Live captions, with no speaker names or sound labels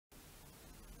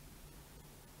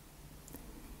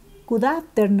Good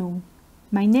afternoon.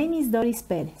 My name is Doris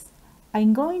Pérez.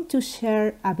 I'm going to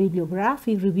share a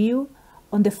bibliographic review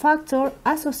on the factors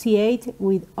associated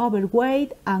with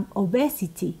overweight and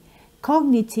obesity,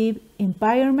 cognitive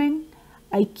impairment,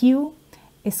 IQ,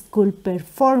 school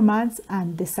performance,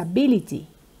 and disability.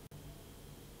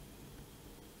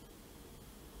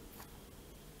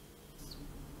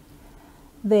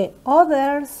 The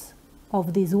authors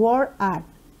of this work are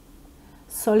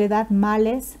Soledad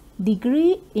Males,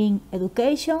 degree in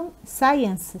Education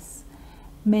Sciences,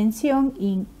 mention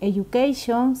in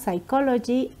Education,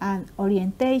 Psychology and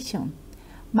Orientation,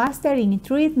 Master in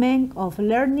Treatment of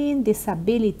Learning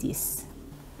Disabilities.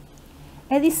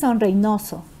 Edison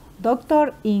Reynoso,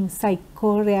 Doctor in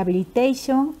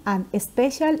Psychorehabilitation and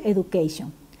Special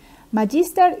Education,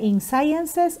 Magister in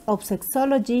Sciences of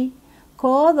Sexology,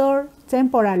 co-author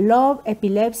Temporal Lobe,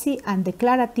 Epilepsy and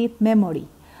Declarative Memory,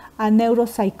 and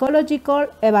Neuropsychological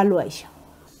Evaluation.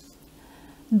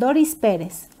 Doris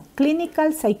Pérez,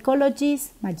 Clinical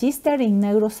Psychologist, Magister in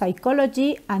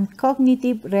Neuropsychology and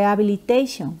Cognitive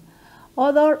Rehabilitation,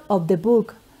 author of the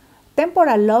book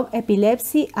Temporal Lobe,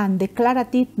 Epilepsy and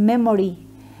Declarative Memory,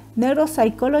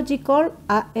 Neuropsychological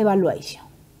Evaluation.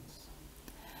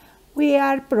 We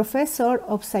are Professor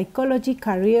of Psychology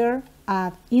Career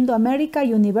at Indo-America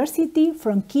University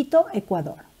from Quito,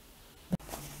 Ecuador.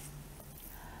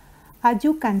 As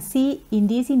you can see in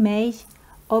this image,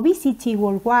 obesity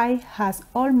worldwide has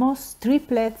almost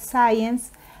tripled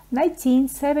since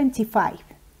 1975.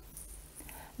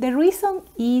 The reason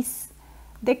is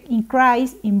the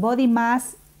increase in body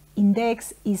mass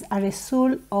index is a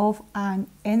result of an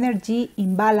energy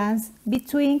imbalance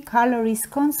between calories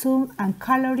consumed and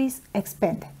calories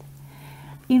expended.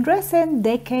 In recent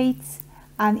decades,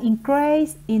 an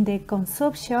increase in the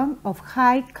consumption of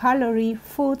high-calorie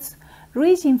foods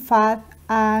rich in fat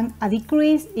and a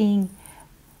decrease in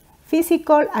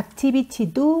physical activity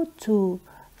due to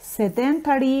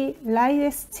sedentary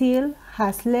lifestyle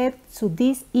has led to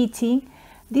this eating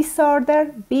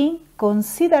disorder being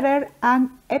considered an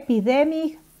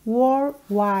epidemic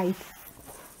worldwide.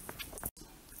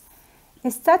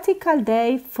 A statistical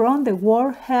data from the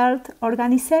World Health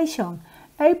Organization,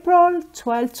 April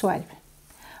 2012.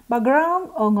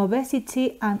 Background on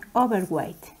obesity and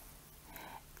overweight.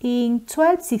 In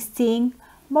 2016,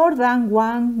 more than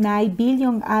 1.9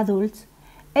 billion adults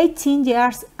 18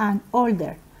 years and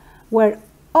older were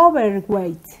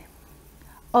overweight.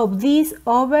 Of these,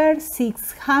 over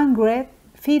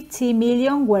 650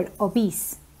 million were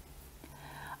obese.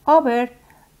 Over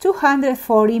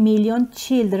 240 million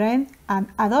children and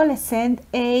adolescents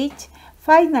aged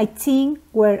 5–19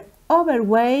 were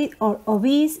overweight or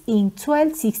obese in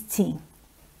 2016.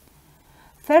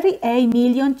 38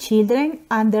 million children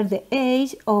under the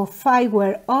age of 5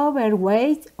 were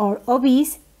overweight or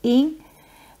obese in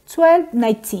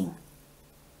 2019.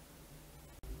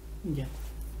 Yeah.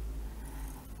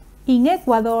 In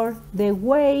Ecuador, the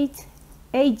weight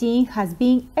aging has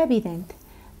been evident.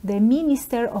 The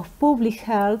Minister of Public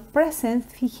Health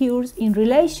presents figures in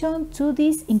relation to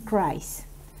this increase.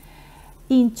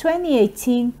 In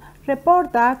 2018,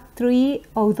 report that 3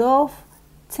 out of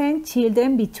 10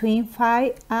 children between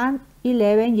 5 and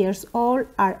 11 years old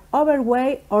are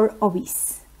overweight or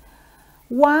obese.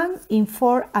 1 in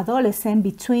 4 adolescents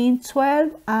between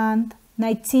 12 and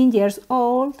 19 years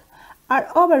old are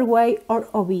overweight or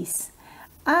obese,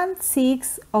 and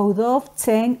 6 out of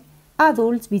 10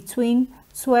 adults between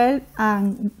 12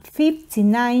 and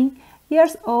 59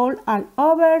 years old are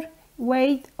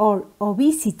overweight or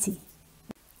obesity.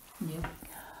 Yeah.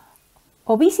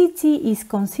 Obesity is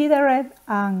considered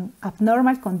an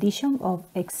abnormal condition of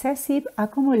excessive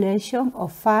accumulation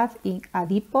of fat in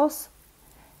adipose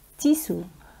tissue,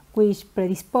 which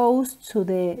predisposes to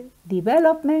the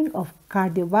development of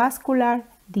cardiovascular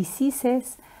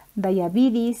diseases,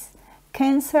 diabetes,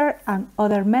 cancer, and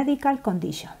other medical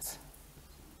conditions,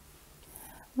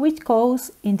 which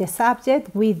cause in the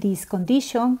subject with this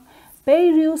condition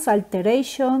various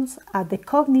alterations at the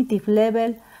cognitive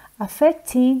level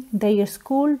affecting their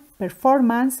school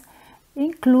performance,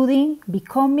 including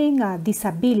becoming a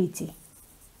disability.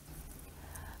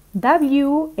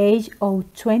 WHO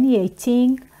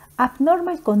 2018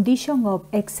 abnormal condition of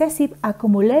excessive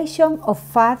accumulation of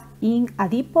fat in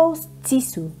adipose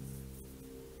tissue.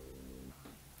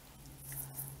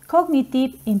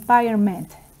 Cognitive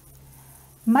impairment.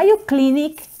 Mayo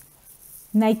Clinic,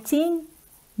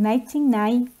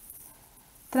 1999.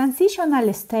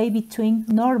 Transitional state between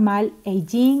normal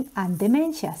aging and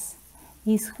dementias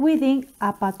is within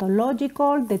a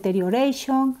pathological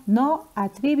deterioration not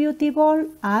attributable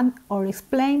and or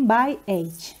explained by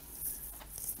age.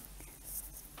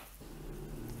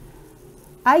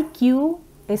 IQ,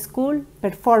 school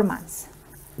performance.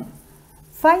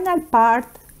 Final part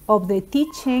of the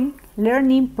teaching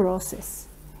learning process.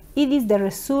 It is the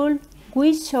result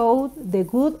which shows the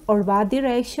good or bad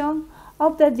direction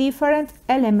of the different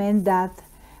elements that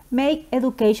make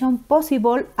education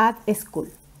possible at school.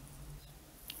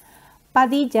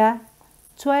 Padilla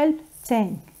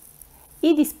 12.10.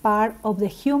 It is part of the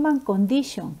human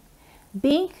condition,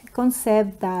 being a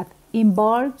concept that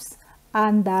involves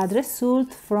and that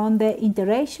results from the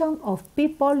interaction of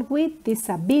people with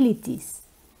disabilities.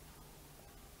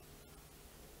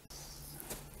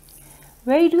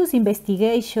 Various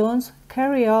investigations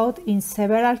carried out in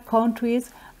several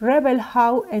countries reveal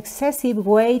how excessive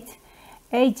weight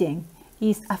aging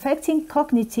is affecting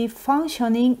cognitive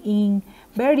functioning in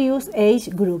various age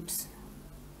groups.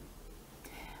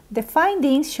 The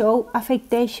findings show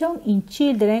affectation in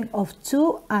children of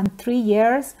 2 and 3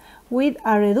 years with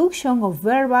a reduction of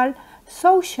verbal,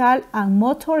 social, and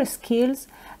motor skills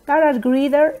that are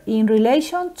greater in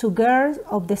relation to girls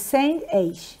of the same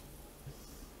age.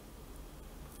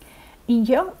 In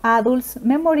young adults,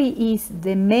 memory is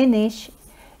diminished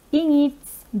in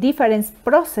its different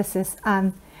processes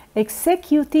and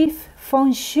executive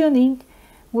functioning,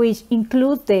 which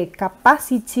includes the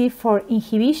capacity for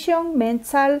inhibition,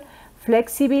 mental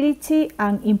flexibility,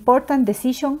 and important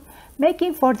decision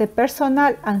making for the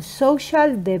personal and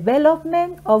social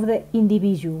development of the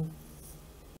individual.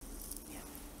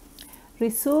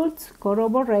 Results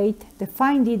corroborate the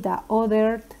finding that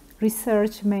other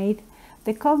research made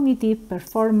the cognitive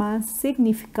performance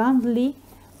significantly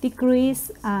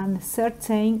decreased and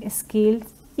certain skills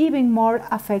even more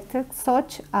affected,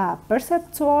 such as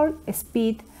perceptual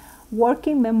speed,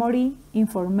 working memory,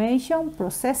 information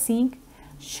processing,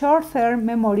 short-term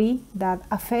memory that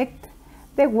affect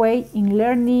the way in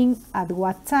learning at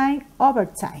what time over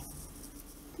time.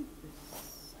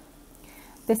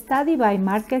 The study by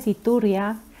Marquez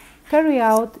Iturria, carried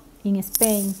out in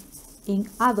Spain in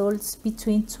adults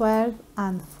between 12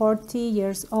 and 40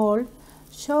 years old,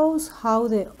 shows how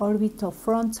the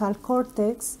orbitofrontal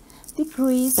cortex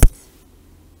decreased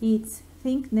its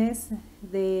thickness,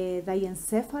 the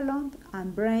diencephalon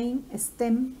and brain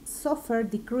stem suffer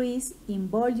decrease in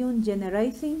volume,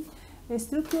 generating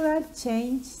structural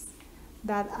changes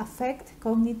that affect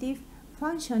cognitive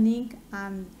functioning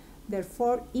and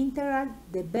therefore integral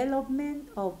development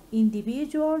of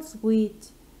individuals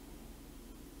with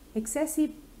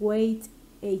excessive weight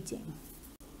aging.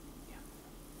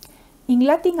 In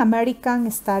Latin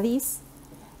American studies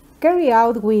carried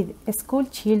out with school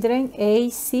children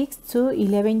aged 6 to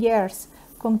 11 years,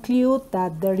 conclude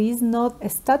that there is not a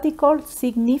statistical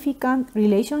significant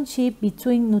relationship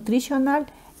between nutritional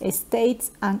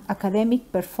states and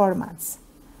academic performance.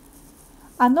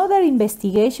 Another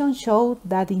investigation showed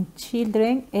that in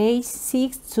children aged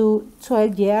 6 to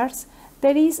 12 years,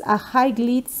 there is a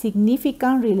highly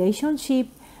significant relationship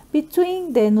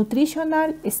between the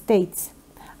nutritional states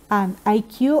and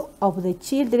IQ of the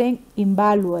children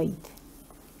evaluated.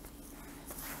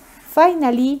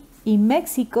 Finally, in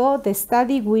Mexico, the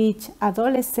study with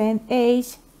adolescents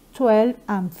aged 12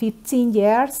 and 15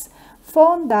 years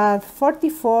found that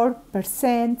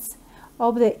 44%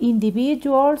 of the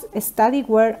individuals studied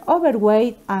were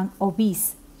overweight and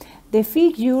obese, the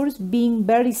figures being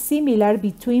very similar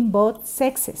between both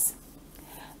sexes.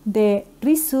 The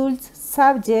results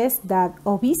suggest that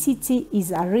obesity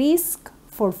is a risk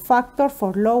factor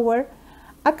for lower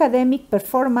academic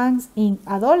performance in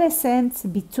adolescents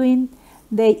between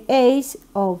the age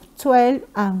of 12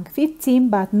 and 15,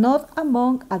 but not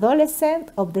among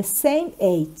adolescents of the same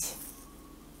age.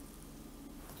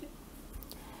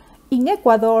 In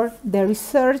Ecuador, the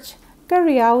research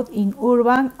carried out in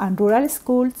urban and rural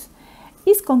schools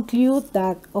is concluded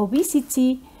that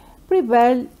obesity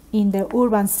prevails in the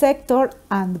urban sector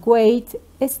and weight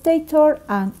status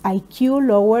and IQ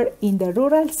lower in the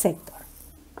rural sector.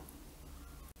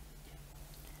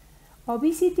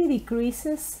 Obesity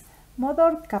decreases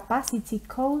motor capacity,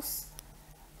 cause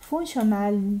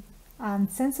functional and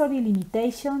sensory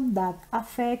limitations that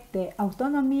affect the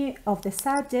autonomy of the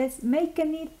subject,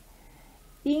 making it,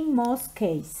 in most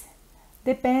cases,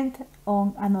 depend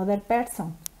on another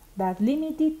person that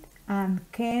limited and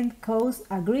can cause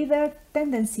a greater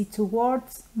tendency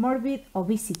towards morbid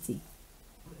obesity.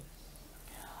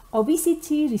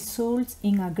 Obesity results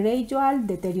in a gradual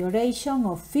deterioration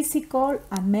of physical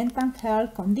and mental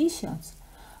health conditions,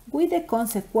 with a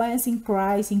consequence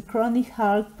increase in chronic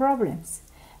health problems,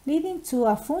 leading to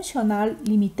a functional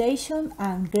limitation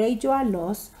and gradual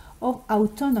loss of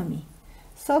autonomy,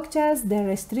 such as the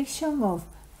restriction of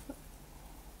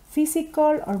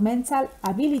physical or mental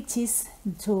abilities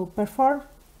to perform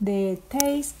the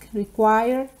tasks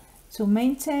required to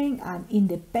maintain an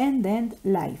independent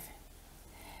life.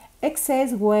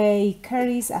 Excess weight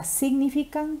carries a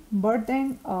significant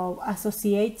burden of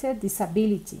associated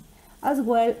disability, as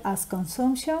well as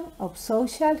consumption of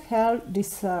social health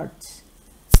research.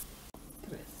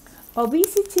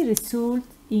 Obesity results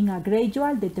in a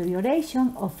gradual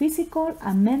deterioration of physical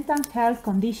and mental health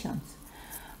conditions,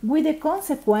 with a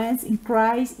consequent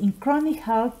increase in chronic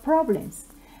health problems,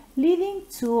 leading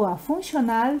to a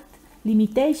functional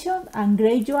limitation and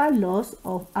gradual loss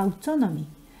of autonomy,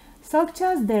 such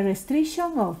as the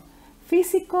restriction of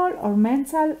physical or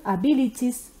mental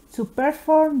abilities to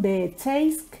perform the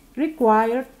tasks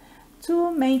required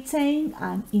to maintain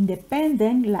an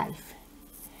independent life.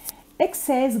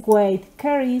 Excess weight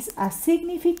carries a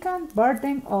significant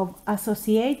burden of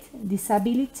associated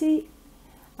disability,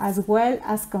 as well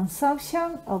as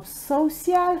consumption of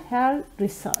social health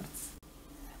research.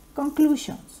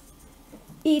 Conclusions.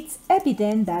 It's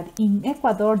evident that in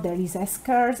Ecuador there is a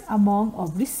scarce amount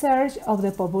of research of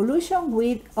the population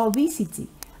with obesity,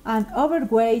 and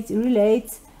overweight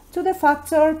relates to the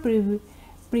factor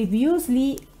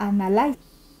previously analyzed.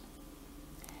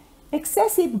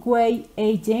 Excessive weight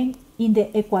aging in the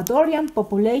Ecuadorian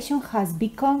population has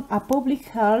become a public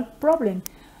health problem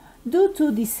due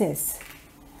to disease,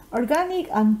 organic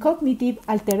and cognitive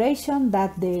alteration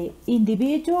that the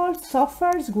individual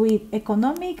suffers, with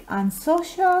economic and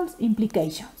social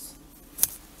implications.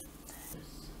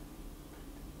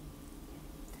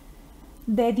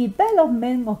 The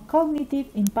development of cognitive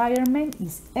impairment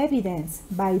is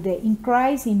evidenced by the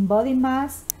increase in body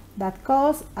mass that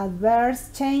cause adverse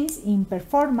change in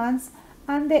performance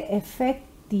and the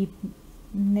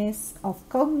effectiveness of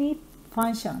cognitive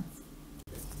functions.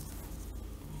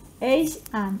 Age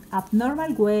and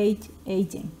abnormal weight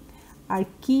aging are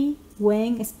key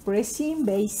when expressing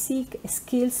basic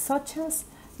skills such as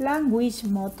language,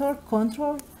 motor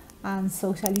control, and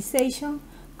socialization,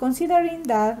 considering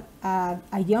that at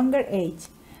a younger age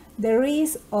the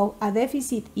risk of a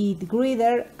deficit is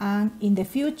greater, and in the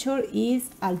future its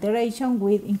alteration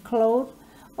will include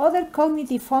other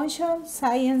cognitive functions.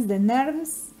 Science, the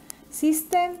nervous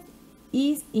system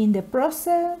is in the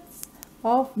process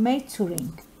of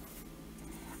maturing.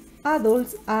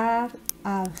 Adults are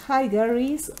at higher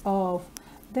risk of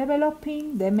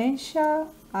developing dementia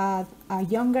at a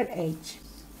younger age.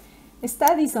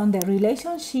 Studies on the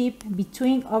relationship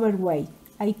between overweight,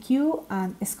 IQ,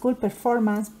 and school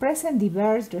performance present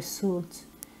diverse results,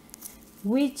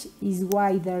 which is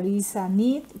why there is a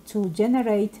need to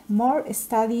generate more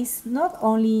studies not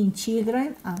only in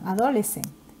children and adolescents.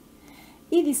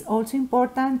 It is also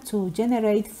important to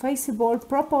generate feasible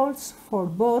proposals for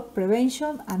both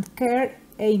prevention and care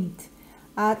aimed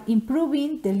at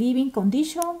improving the living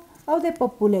condition of the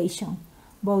population,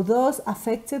 both those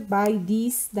affected by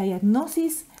this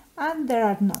diagnosis and there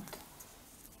are not.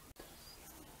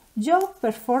 Job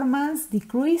performance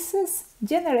decreases,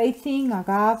 generating a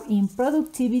gap in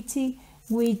productivity,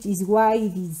 which is why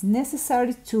it is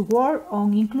necessary to work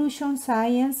on inclusion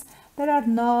science. There are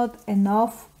not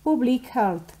enough public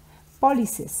health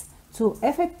policies to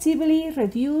effectively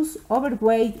reduce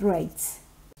overweight rates.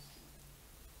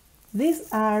 These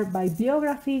are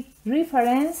bibliographic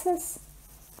references.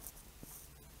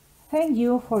 Thank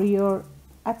you for your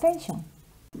attention.